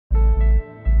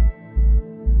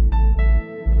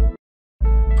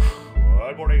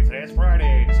morning. Today is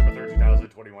Friday, December 3rd,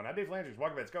 2021. I'm Dave Landry.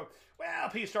 Welcome back. Let's go. Well,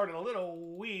 P started a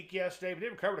little weak yesterday, but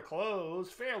did recover to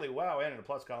close fairly well. Ended a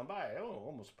plus column by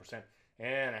almost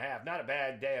 1.5%. Not a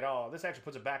bad day at all. This actually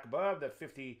puts it back above the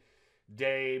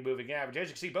 50-day moving average. As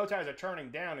you can see, bow ties are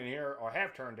turning down in here, or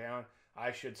have turned down,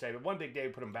 I should say. But one big day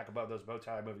put them back above those bow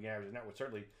tie moving averages, and that would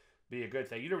certainly be a good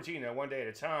thing. You know, routine, though, one day at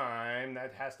a time.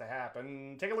 That has to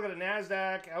happen. Take a look at the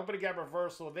NASDAQ. Hoping to get a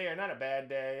reversal there. Not a bad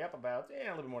day. Up about, a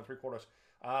little bit more than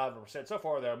 0.75%. So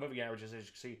far, the moving averages, as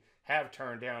you can see, have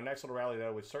turned down. Next little rally,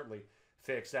 though, would certainly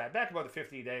fix that. Back above the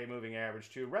 50-day moving average,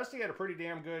 too. Rusty had a pretty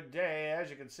damn good day, as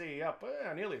you can see, up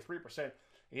nearly 3%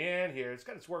 in here. It's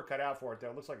got its work cut out for it,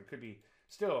 though. It looks like it could be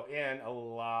still in a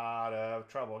lot of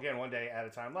trouble. Again, one day at a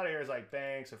time. A lot of areas like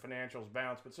banks and financials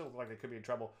bounce, but still look like they could be in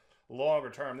trouble longer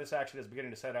term. This action is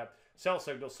beginning to set up sell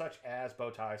signals such as bow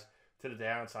ties to the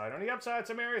downside. On the upside,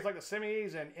 some areas like the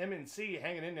semis and M&C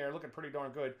hanging in there, looking pretty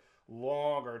darn good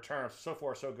longer term. So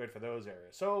far, so good for those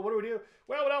areas. So what do?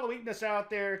 Well, with all the weakness out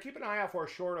there, keep an eye out for a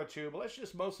short or two, but let's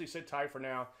just mostly sit tight for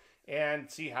now and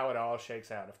see how it all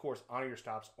shakes out. Of course, honor your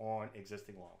stops on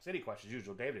existing longs. Any questions,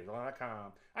 usual,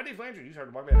 David@long.com. I'm Dave Landry. You heard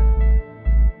the market.